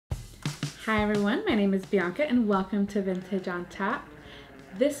Hi everyone, my name is Bianca and welcome to Vintage on Tap.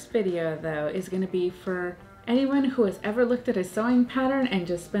 This video though is going to be for anyone who has ever looked at a sewing pattern and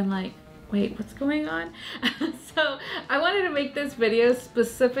just been like, wait, what's going on? So I wanted to make this video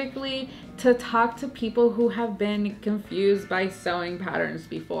specifically to talk to people who have been confused by sewing patterns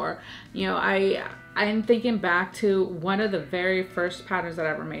before. You know, I'm thinking back to one of the very first patterns that I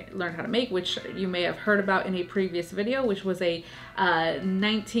ever learned how to make, which you may have heard about in a previous video, which was a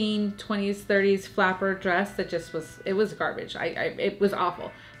 1920s, 30s flapper dress that just was, it was garbage. It was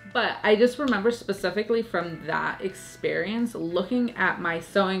awful. But I just remember specifically from that experience looking at my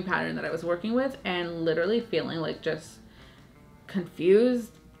sewing pattern that I was working with and literally feeling like just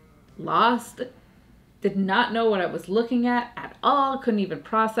confused, lost, did not know what I was looking at all, couldn't even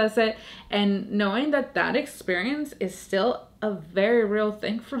process it. And knowing that that experience is still a very real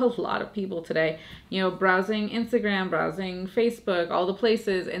thing for a lot of people today. You know, browsing Instagram, browsing Facebook, all the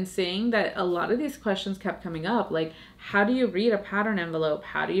places, and seeing that a lot of these questions kept coming up. Like, how do you read a pattern envelope?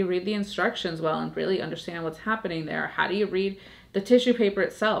 How do you read the instructions well and really understand what's happening there? How do you read the tissue paper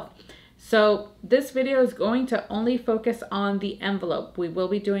itself? So this video is going to only focus on the envelope. We will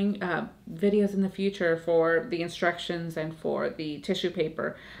be doing videos in the future for the instructions and for the tissue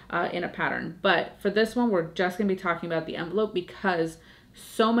paper in a pattern. But for this one, we're just going to be talking about the envelope because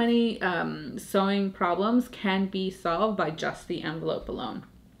so many sewing problems can be solved by just the envelope alone.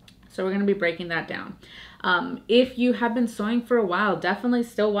 So we're going to be breaking that down. If you have been sewing for a while, definitely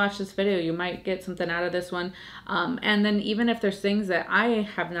still watch this video. You might get something out of this one. And then even if there's things that I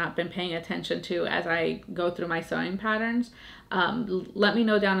have not been paying attention to as I go through my sewing patterns, let me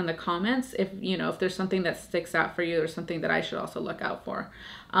know down in the comments if there's something that sticks out for you or something that I should also look out for.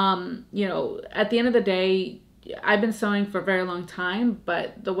 You know, at the end of the day, I've been sewing for a very long time,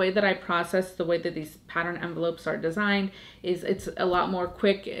 but the way that I process, the way that these pattern envelopes are designed is it's a lot more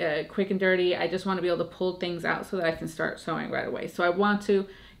quick and dirty. I just want to be able to pull things out so that I can start sewing right away. So I want to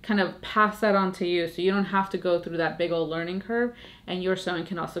kind of pass that on to you so you don't have to go through that big old learning curve, and your sewing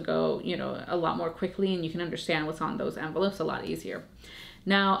can also go, a lot more quickly, and you can understand what's on those envelopes a lot easier.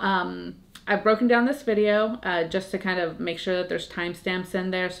 Now, I've broken down this video just to kind of make sure that there's timestamps in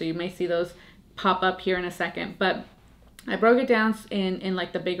there, so you may see those pop up here in a second, but I broke it down in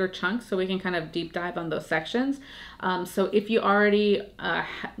like the bigger chunks so we can kind of deep dive on those sections. So if you already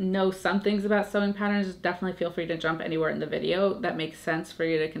know some things about sewing patterns, definitely feel free to jump anywhere in the video that makes sense for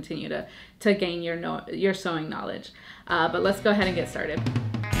you to continue to gain your sewing knowledge. But let's go ahead and get started.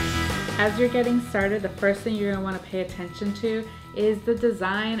 As you're getting started, the first thing you're going to want to pay attention to is the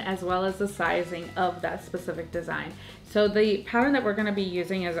design as well as the sizing of that specific design. So the pattern that we're going to be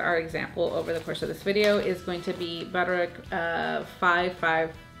using as our example over the course of this video is going to be Butterick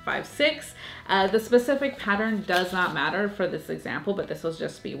 5556. The specific pattern does not matter for this example, but this will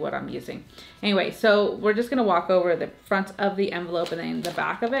just be what I'm using. Anyway, so we're just going to walk over the front of the envelope and then the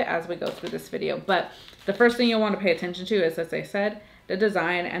back of it as we go through this video. But the first thing you'll want to pay attention to is, as I said, the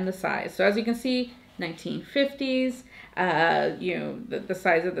design and the size. So as you can see, 1950s, the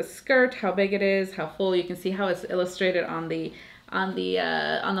size of the skirt, how big it is, how full. You can see how it's illustrated on the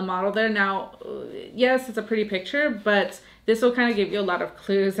model there. Now, yes, it's a pretty picture, but this will kind of give you a lot of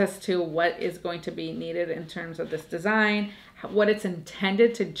clues as to what is going to be needed in terms of this design, what it's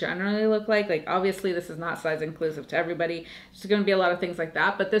intended to generally look like. Like, obviously this is not size inclusive to everybody. There's going to be a lot of things like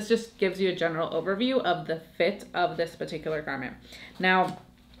that, but this just gives you a general overview of the fit of this particular garment. Now,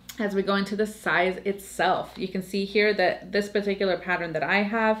 as we go into the size itself, you can see here that this particular pattern that I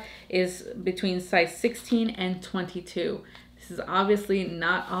have is between size 16 and 22. This is obviously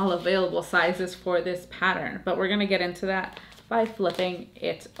not all available sizes for this pattern, but we're going to get into that by flipping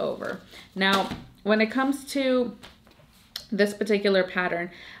it over. Now, when it comes to this particular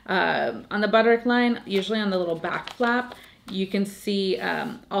pattern, on the Butterick line, usually on the little back flap, you can see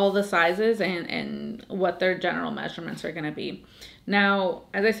all the sizes and what their general measurements are going to be. Now,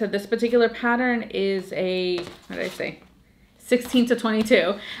 as I said, this particular pattern is a, what did I say? 16 to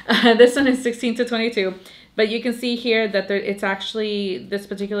 22. This one is 16 to 22. But you can see here that it's actually, this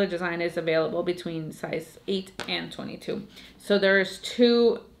particular design is available between size 8 and 22. So there's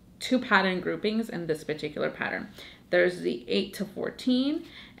two pattern groupings in this particular pattern. There's the 8 to 14,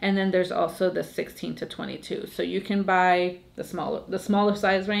 and then there's also the 16 to 22. So you can buy the smaller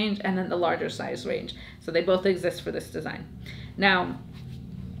size range and then the larger size range. So they both exist for this design. Now,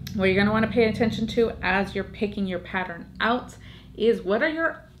 what you're going to want to pay attention to as you're picking your pattern out is what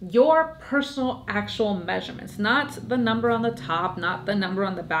are your personal actual measurements, not the number on the top, not the number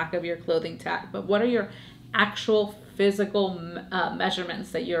on the back of your clothing tag, but what are your actual physical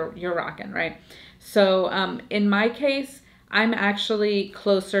measurements that you're rocking, right? So in my case, I'm actually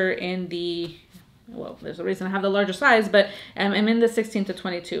closer in the, well, there's a reason I have the larger size, but I'm in the 16 to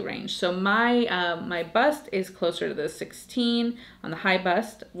 22 range. So my my bust is closer to the 16 on the high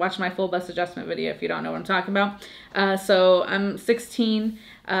bust. Watch my full bust adjustment video if you don't know what I'm talking about. So I'm 16,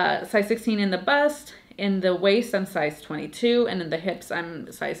 size 16 in the bust. In the waist, I'm size 22, and in the hips,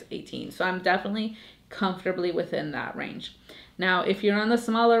 I'm size 18. So I'm definitely comfortably within that range. Now, if you're on the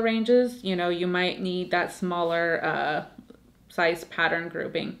smaller ranges, you know, you might need that smaller size pattern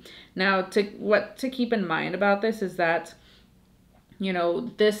grouping. Now, what to keep in mind about this is that, you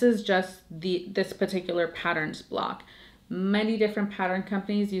know, this is just this particular patterns block. Many different pattern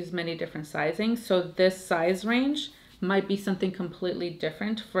companies use many different sizing, so this size range might be something completely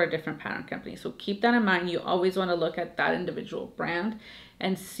different for a different pattern company. So keep that in mind. You always want to look at that individual brand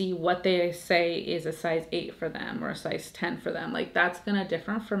and see what they say is a size 8 for them or a size 10 for them. Like, that's going to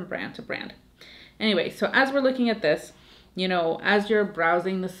differ from brand to brand. Anyway, so as we're looking at this, you know, as you're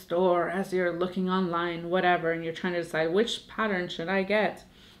browsing the store, as you're looking online, whatever, and you're trying to decide which pattern should I get,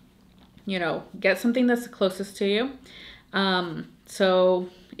 you know, get something that's the closest to you. So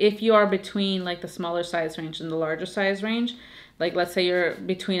if you are between like the smaller size range and the larger size range, like let's say you're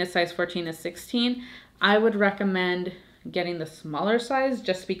between a size 14 and 16, I would recommend getting the smaller size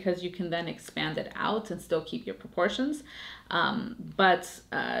just because you can then expand it out and still keep your proportions. But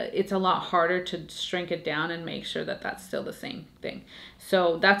it's a lot harder to shrink it down and make sure that that's still the same thing.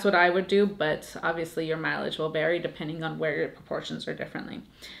 So that's what I would do, but obviously your mileage will vary depending on where your proportions are differently.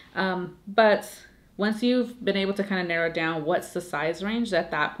 But once you've been able to kind of narrow down what's the size range,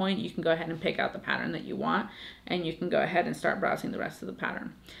 at that point you can go ahead and pick out the pattern that you want, and you can go ahead and start browsing the rest of the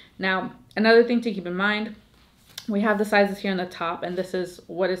pattern. Now, another thing to keep in mind, we have the sizes here on the top, and this is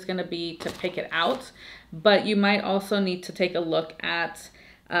what it's going to be to pick it out, but you might also need to take a look at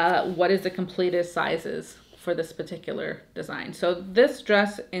what is the completed sizes for this particular design. So this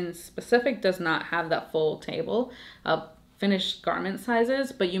dress in specific does not have that full table of finished garment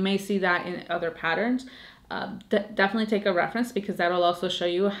sizes, but you may see that in other patterns. Definitely take a reference, because that'll also show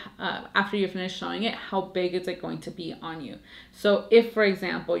you after you finish showing it, how big is it going to be on you. So if, for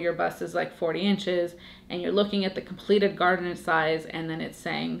example, your bust is like 40 inches and you're looking at the completed garment size, and then it's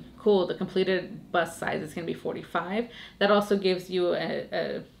saying, cool, the completed bust size is going to be 45, that also gives you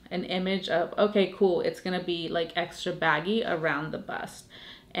an image of, okay, cool, it's going to be like extra baggy around the bust.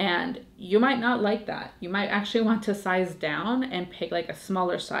 And you might not like that. You might actually want to size down and pick like a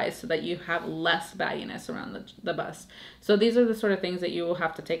smaller size so that you have less bagginess around the bust. So these are the sort of things that you will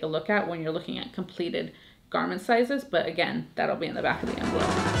have to take a look at when you're looking at completed garment sizes. But again, that'll be in the back of the envelope.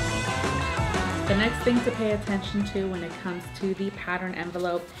 The next thing to pay attention to when it comes to the pattern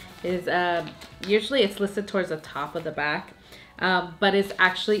envelope is usually it's listed towards the top of the back, but it's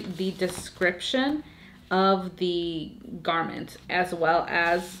actually the description of the garment, as well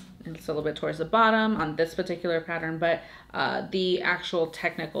as, it's a little bit towards the bottom on this particular pattern, but the actual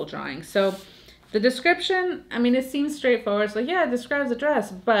technical drawing. So the description, I mean, it seems straightforward. It's like, yeah, it describes the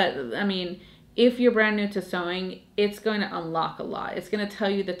dress, but I mean, if you're brand new to sewing, it's going to unlock a lot. It's going to tell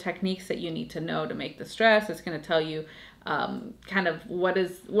you the techniques that you need to know to make this dress. It's going to tell you kind of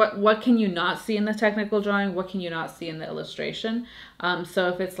what can you not see in the technical drawing, what can you not see in the illustration. So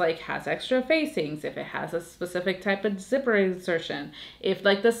if it's like has extra facings, if it has a specific type of zipper insertion, if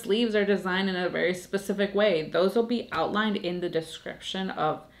like the sleeves are designed in a very specific way, those will be outlined in the description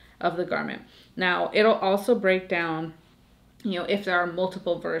of the garment. Now it'll also break down, you know, if there are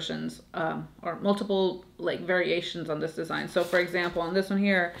multiple versions or multiple like variations on this design. So for example, on this one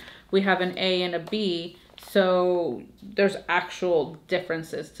here, we have an A and a B. So there's actual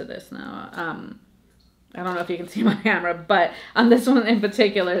differences to this now. I don't know if you can see my camera, but on this one in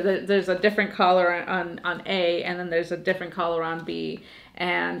particular, there's a different collar on A, and then there's a different collar on B.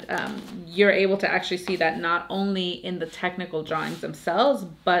 And you're able to actually see that not only in the technical drawings themselves,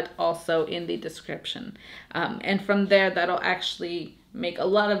 but also in the description. And from there, that'll actually make a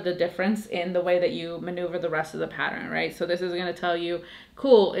lot of the difference in the way that you maneuver the rest of the pattern, right? So this is going to tell you,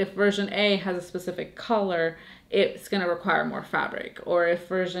 cool, if version A has a specific color, it's going to require more fabric. Or if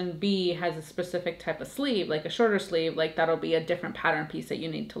version B has a specific type of sleeve, like a shorter sleeve, like that'll be a different pattern piece that you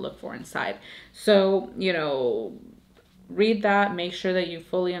need to look for inside. So, you know, read that, make sure that you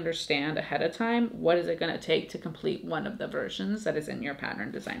fully understand ahead of time what is it going to take to complete one of the versions that is in your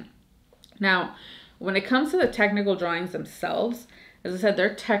pattern design. Now, when it comes to the technical drawings themselves, as I said,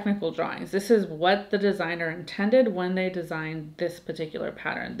 they're technical drawings. This is what the designer intended when they designed this particular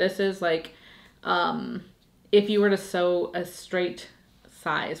pattern. This is like, if you were to sew a straight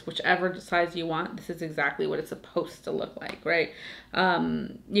size, whichever size you want, this is exactly what it's supposed to look like, right?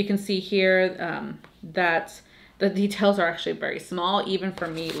 You can see here that the details are actually very small. Even for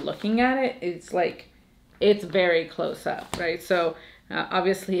me looking at it, it's like, it's very close up, right? So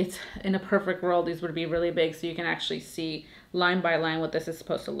obviously it's in a perfect world, these would be really big so you can actually see line by line what this is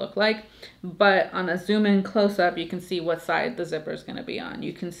supposed to look like. But on a zoom in close up, you can see what side the zipper is going to be on.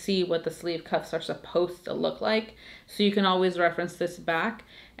 You can see what the sleeve cuffs are supposed to look like. So you can always reference this back,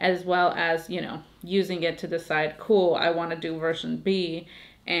 as well as, you know, using it to decide, cool, I want to do version B.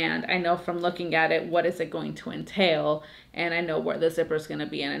 And I know from looking at it, what is it going to entail? And I know where the zipper is going to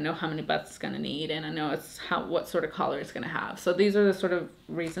be, and I know how many buttons it's going to need, and I know it's what sort of collar it's going to have. So these are the sort of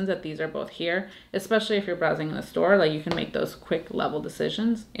reasons that these are both here, especially if you're browsing in the store. Like, you can make those quick level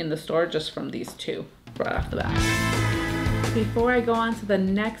decisions in the store just from these two right off the bat. Before I go on to the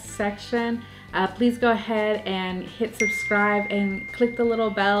next section, please go ahead and hit subscribe and click the little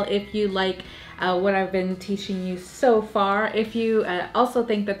bell if you like what I've been teaching you so far. If you also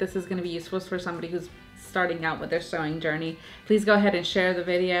think that this is going to be useful for somebody who's starting out with their sewing journey, please go ahead and share the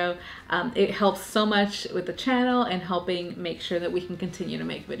video. It helps so much with the channel and helping make sure that we can continue to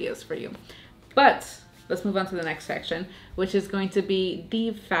make videos for you. But let's move on to the next section, which is going to be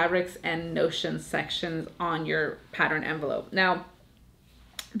the fabrics and notions sections on your pattern envelope. Now,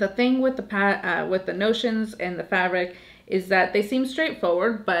 the thing with the notions and the fabric is that they seem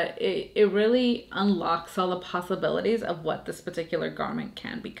straightforward, but it really unlocks all the possibilities of what this particular garment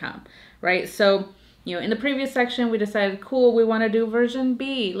can become, right? So, you know, in the previous section, we decided, cool, we want to do version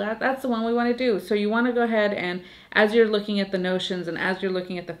B. That's the one we want to do. So you want to go ahead and, as you're looking at the notions and as you're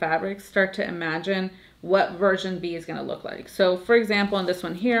looking at the fabrics, start to imagine what version B is going to look like. So for example, in this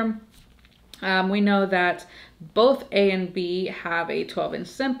one here, we know that both A and B have a 12-inch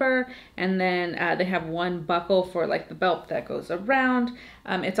zipper, and then they have one buckle for like the belt that goes around.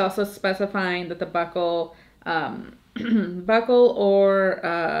 It's also specifying that the buckle buckle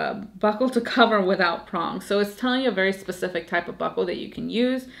to cover without prongs. So it's telling you a very specific type of buckle that you can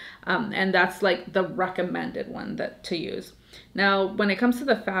use, and that's like the recommended one to use. Now, when it comes to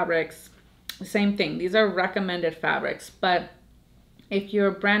the fabrics, same thing. These are recommended fabrics, but if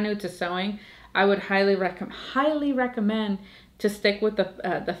you're brand new to sewing, I would highly recommend to stick with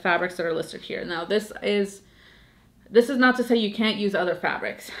the fabrics that are listed here. Now, this is not to say you can't use other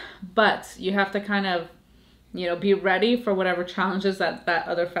fabrics, but you have to kind of, you know, be ready for whatever challenges that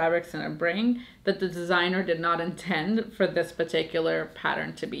other fabric's gonna bring that the designer did not intend for this particular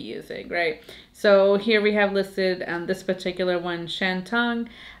pattern to be using, right? So here we have listed this particular one, shantung,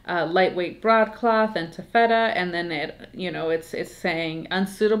 lightweight broadcloth, and taffeta, and then it's saying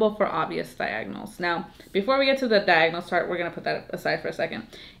unsuitable for obvious diagonals. Now, before we get to the diagonal start, we're gonna put that aside for a second.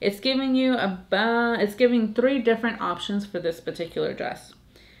 It's giving you it's giving 3 different options for this particular dress.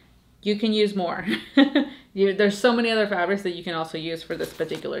 You can use more. There's so many other fabrics that you can also use for this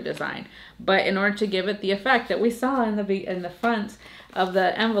particular design. But in order to give it the effect that we saw in the front of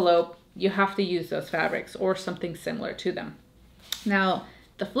the envelope, you have to use those fabrics or something similar to them. Now,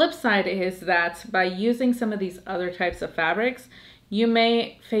 the flip side is that by using some of these other types of fabrics, you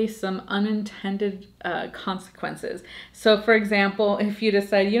may face some unintended consequences. So for example, if you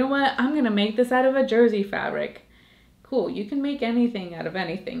decide, you know what, I'm gonna make this out of a jersey fabric. Cool, you can make anything out of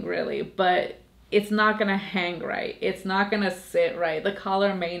anything really, but it's not gonna hang right. It's not gonna sit right. The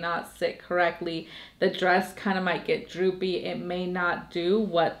collar may not sit correctly. The dress kind of might get droopy. It may not do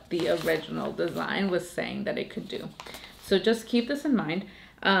what the original design was saying that it could do. So just keep this in mind.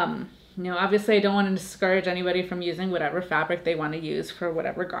 You know, obviously I don't want to discourage anybody from using whatever fabric they want to use for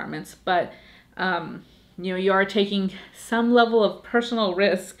whatever garments, but you know, you are taking some level of personal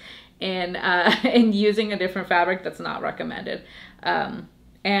risk in using a different fabric that's not recommended.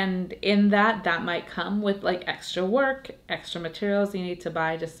 And in that might come with like extra work, extra materials you need to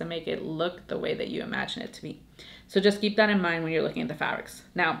buy just to make it look the way that you imagine it to be. So just keep that in mind when you're looking at the fabrics.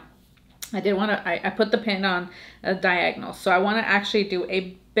 Now, I put the pin on a diagonal. So I want to actually do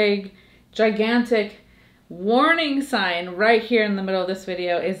a big, gigantic warning sign right here in the middle of this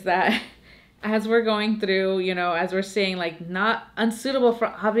video, is that as we're going through, you know, as we're seeing like not unsuitable for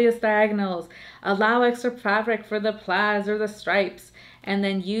obvious diagonals, allow extra fabric for the plaids or the stripes, and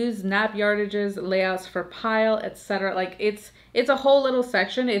then use nap yardages, layouts for pile, etc. Like it's a whole little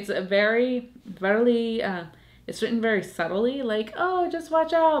section. It's a very it's written very subtly, like, oh, just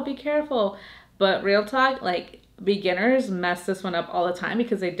watch out, be careful. But real talk, like beginners mess this one up all the time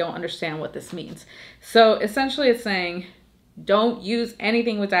because they don't understand what this means. So essentially it's saying, don't use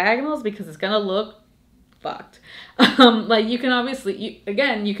anything with diagonals because it's gonna look fucked. Like you can obviously,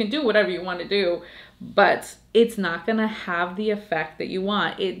 again, you can do whatever you want to do, but it's not gonna have the effect that you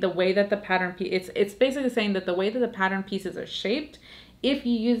want. The way that the pattern piece, it's basically saying that the way that the pattern pieces are shaped, if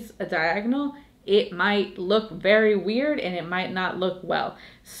you use a diagonal, it might look very weird and it might not look well.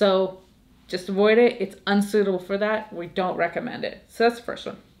 So just avoid it. It's unsuitable for that. We don't recommend it. So that's the first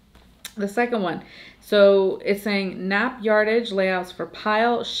one. The second one, so it's saying nap yardage layouts for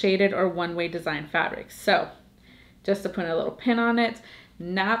pile, shaded, or one-way design fabrics. So just to put a little pin on it,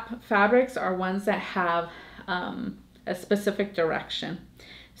 nap fabrics are ones that have a specific direction.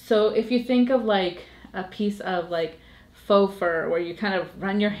 So if you think of like a piece of like faux fur where you kind of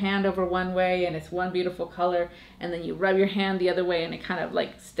run your hand over one way and it's one beautiful color, and then you rub your hand the other way and it kind of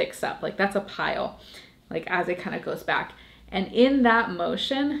like sticks up, like that's a pile, like as it kind of goes back. And in that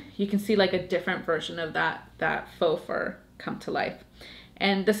motion, you can see like a different version of that faux fur come to life.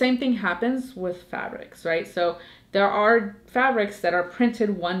 And the same thing happens with fabrics, right? So there are fabrics that are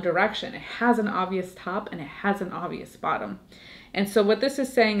printed one direction. It has an obvious top and it has an obvious bottom. And so what this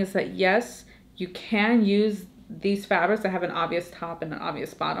is saying is that yes, you can use these fabrics that have an obvious top and an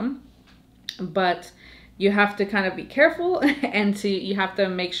obvious bottom, but you have to kind of be careful and you have to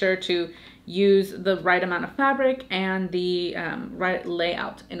make sure to use the right amount of fabric and the right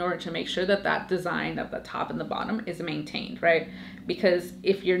layout in order to make sure that that design of the top and the bottom is maintained, right? Because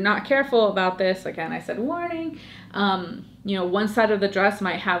if you're not careful about this, again, I said warning, you know, one side of the dress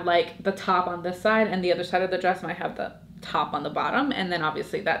might have like the top on this side and the other side of the dress might have the top on the bottom, and then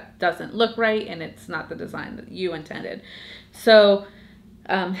obviously that doesn't look right and it's not the design that you intended. So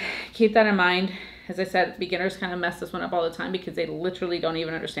keep that in mind. As I said, beginners kind of mess this one up all the time because they literally don't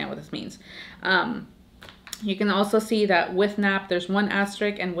even understand what this means. You can also see that with nap, there's 1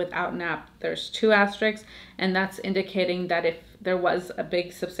 asterisk, and without nap, there's 2 asterisks. And that's indicating that if there was a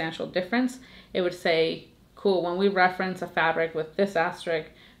big substantial difference, it would say, cool, when we reference a fabric with this asterisk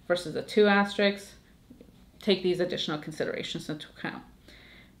versus the 2 asterisks, take these additional considerations into account.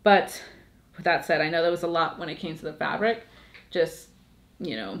 But with that said, I know there was a lot when it came to the fabric. Just,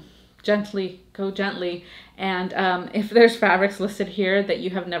 you know, go gently. And if there's fabrics listed here that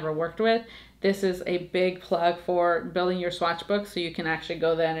you have never worked with, this is a big plug for building your swatch book, so you can actually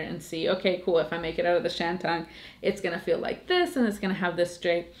go there and see, okay, cool, if I make it out of the shantung, it's gonna feel like this and it's gonna have this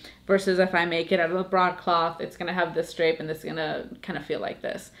drape, versus if I make it out of a broadcloth, it's gonna have this drape and it's gonna kind of feel like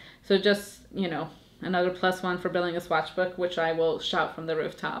this. So just, you know, another +1 for building a swatch book, which I will shout from the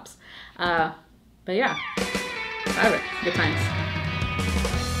rooftops. But yeah, fabric, good times.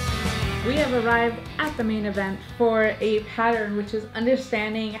 We have arrived at the main event for a pattern, which is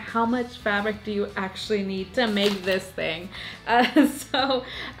understanding how much fabric do you actually need to make this thing. You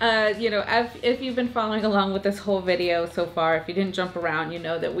know, if you've been following along with this whole video so far, if you didn't jump around, you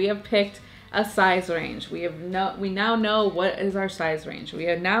know that we have picked a size range. We now know what is our size range. We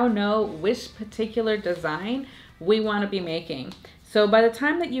now know which particular design we want to be making. So by the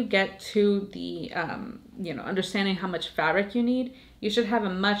time that you get to the, you know, understanding how much fabric you need, you should have a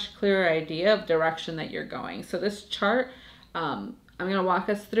much clearer idea of direction that you're going. So this chart, I'm going to walk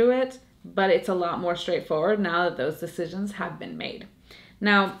us through it, but it's a lot more straightforward now that those decisions have been made.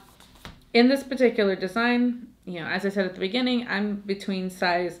 Now, in this particular design, you know, as I said at the beginning, I'm between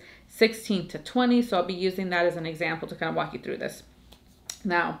size 16 to 20, so I'll be using that as an example to kind of walk you through this.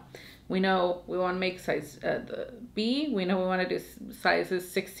 Now, we know we want to make size B. We know we want to do sizes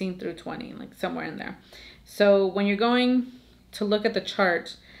 16 through 20, like somewhere in there. So when you're going to look at the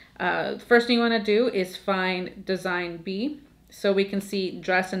chart, the first thing you want to do is find design B, so we can see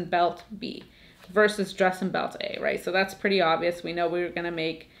dress and belt B versus dress and belt A, right? So that's pretty obvious. We know we're going to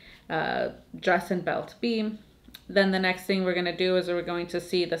make dress and belt B. Then the next thing we're going to do is we're going to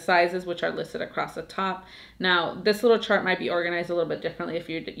see the sizes, which are listed across the top. Now, this little chart might be organized a little bit differently if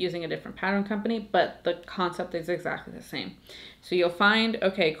you're using a different pattern company, but the concept is exactly the same. So you'll find,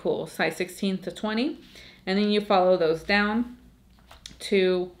 okay, cool, size 16 to 20, and then you follow those down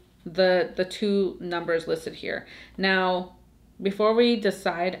to the 2 numbers listed here. Now, before we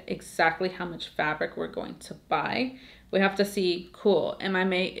decide exactly how much fabric we're going to buy, we have to see, cool, am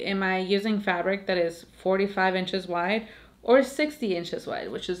I using fabric that is 45 inches wide or 60 inches wide,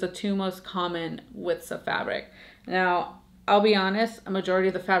 which is the 2 most common widths of fabric. Now, I'll be honest, a majority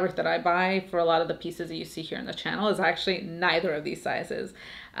of the fabric that I buy for a lot of the pieces that you see here on the channel is actually neither of these sizes.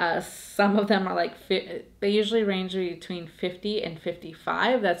 Some of them are like, they usually range between 50 and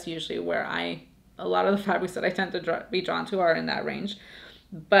 55. That's usually where a lot of the fabrics that I tend to be drawn to are in that range.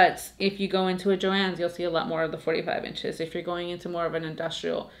 But if you go into a Joann's, you'll see a lot more of the 45 inches. If you're going into more of an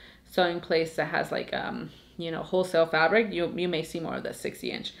industrial sewing place that has like, you know, wholesale fabric, you may see more of the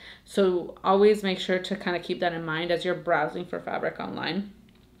 60 inch. So always make sure to kind of keep that in mind as you're browsing for fabric online.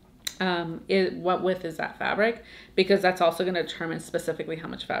 What width is that fabric? Because that's also going to determine specifically how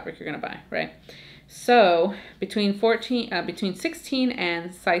much fabric you're going to buy, right? So between 16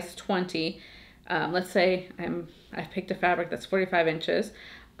 and size 20, let's say I picked a fabric that's 45 inches.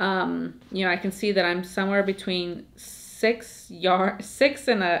 You know, I can see that I'm somewhere between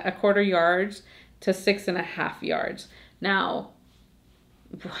 6.25 yards to 6.5 yards. Now,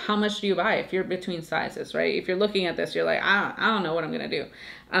 how much do you buy if you're between sizes, right? If you're looking at this, you're like, I don't know what I'm gonna do.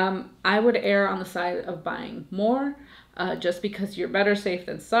 I would err on the side of buying more, just because you're better safe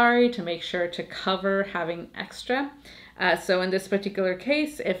than sorry, to make sure to cover having extra. So in this particular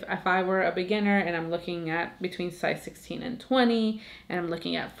case, if I were a beginner and I'm looking at between size 16 and 20, and I'm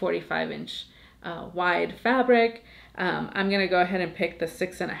looking at 45-inch wide fabric, I'm gonna go ahead and pick the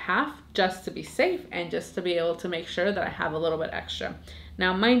 6.5 just to be safe and just to be able to make sure that I have a little bit extra.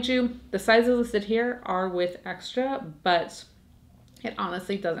 Now, mind you, the sizes listed here are with extra, but it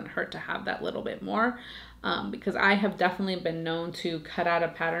honestly doesn't hurt to have that little bit more, because I have definitely been known to cut out a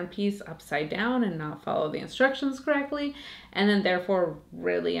pattern piece upside down and not follow the instructions correctly, and then therefore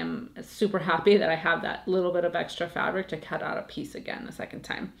really am super happy that I have that little bit of extra fabric to cut out a piece again the second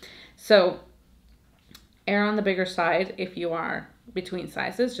time. So err on the bigger side if you are between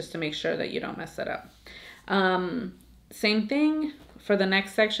sizes, just to make sure that you don't mess it up. Same thing for the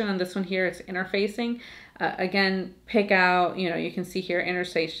next section. On this one here, it's interfacing. Again, pick out, you know, you can see here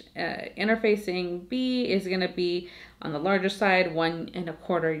interfacing B is going to be on the larger side,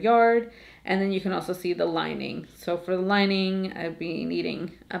 1.25 yard. And then you can also see the lining. So for the lining, I'd be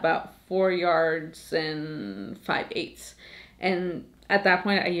needing about 4 yards and 5/8. And at that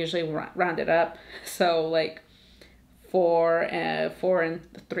point, I usually round it up. So like 4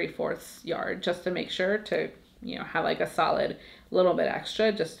 3/4 yard, just to make sure to, you know, have like a solid little bit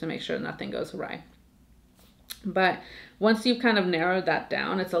extra, just to make sure nothing goes awry. But once you've kind of narrowed that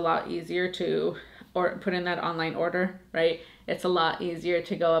down, it's a lot easier to put in that online order, right? It's a lot easier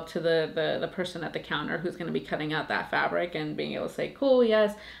to go up to the person at the counter who's going to be cutting out that fabric and being able to say, cool,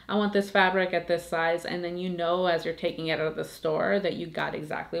 yes, I want this fabric at this size. And then you know, as you're taking it out of the store, that you got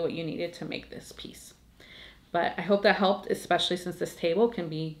exactly what you needed to make this piece. But I hope that helped, especially since this table can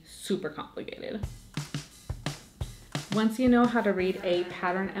be super complicated. Once you know how to read a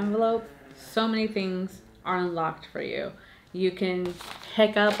pattern envelope, so many things are unlocked for you. You can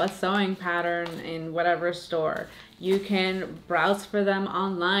pick up a sewing pattern in whatever store. You can browse for them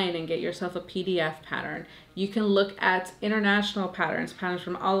online and get yourself a PDF pattern. You can look at international patterns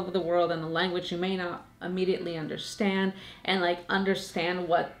from all over the world in a language you may not immediately understand, and like understand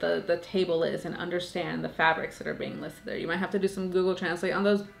what the table is and understand the fabrics that are being listed there. You might have to do some Google Translate on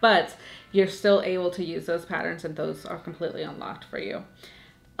those, but you're still able to use those patterns, and those are completely unlocked for you.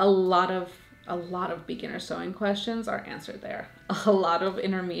 A lot of beginner sewing questions are answered there. A lot of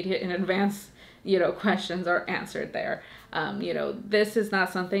intermediate and advanced, you know, questions are answered there. You know, this is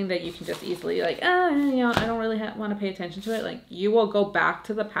not something that you can just easily like, you know, I don't really want to pay attention to it. Like, you will go back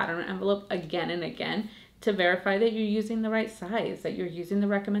to the pattern envelope again and again to verify that you're using the right size, that you're using the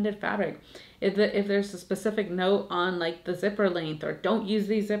recommended fabric. If there's a specific note on like the zipper length, or don't use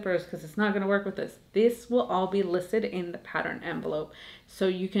these zippers because it's not going to work with this will all be listed in the pattern envelope. So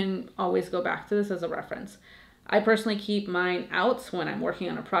you can always go back to this as a reference. I personally keep mine out when I'm working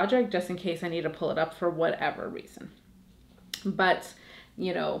on a project, just in case I need to pull it up for whatever reason. But,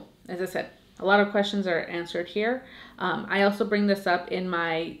 you know, as I said, a lot of questions are answered here. I also bring this up in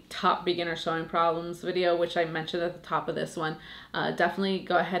my top beginner sewing problems video, which I mentioned at the top of this one. Definitely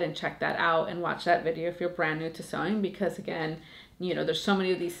go ahead and check that out and watch that video if you're brand new to sewing, because again, you know, there's so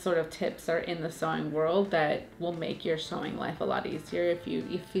many of these sort of tips are in the sewing world that will make your sewing life a lot easier if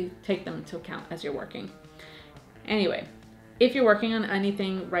you take them into account as you're working. Anyway, if you're working on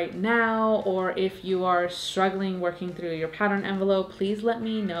anything right now, or if you are struggling working through your pattern envelope, please let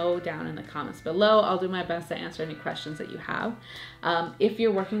me know down in the comments below. I'll do my best to answer any questions that you have. If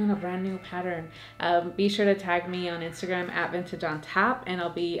you're working on a brand new pattern, be sure to tag me on Instagram at @vintageontap, and I'll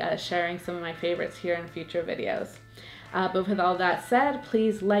be sharing some of my favorites here in future videos. But with all that said,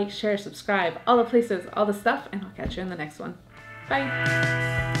 please like, share, subscribe, all the places, all the stuff, and I'll catch you in the next one.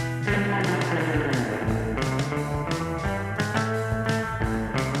 Bye.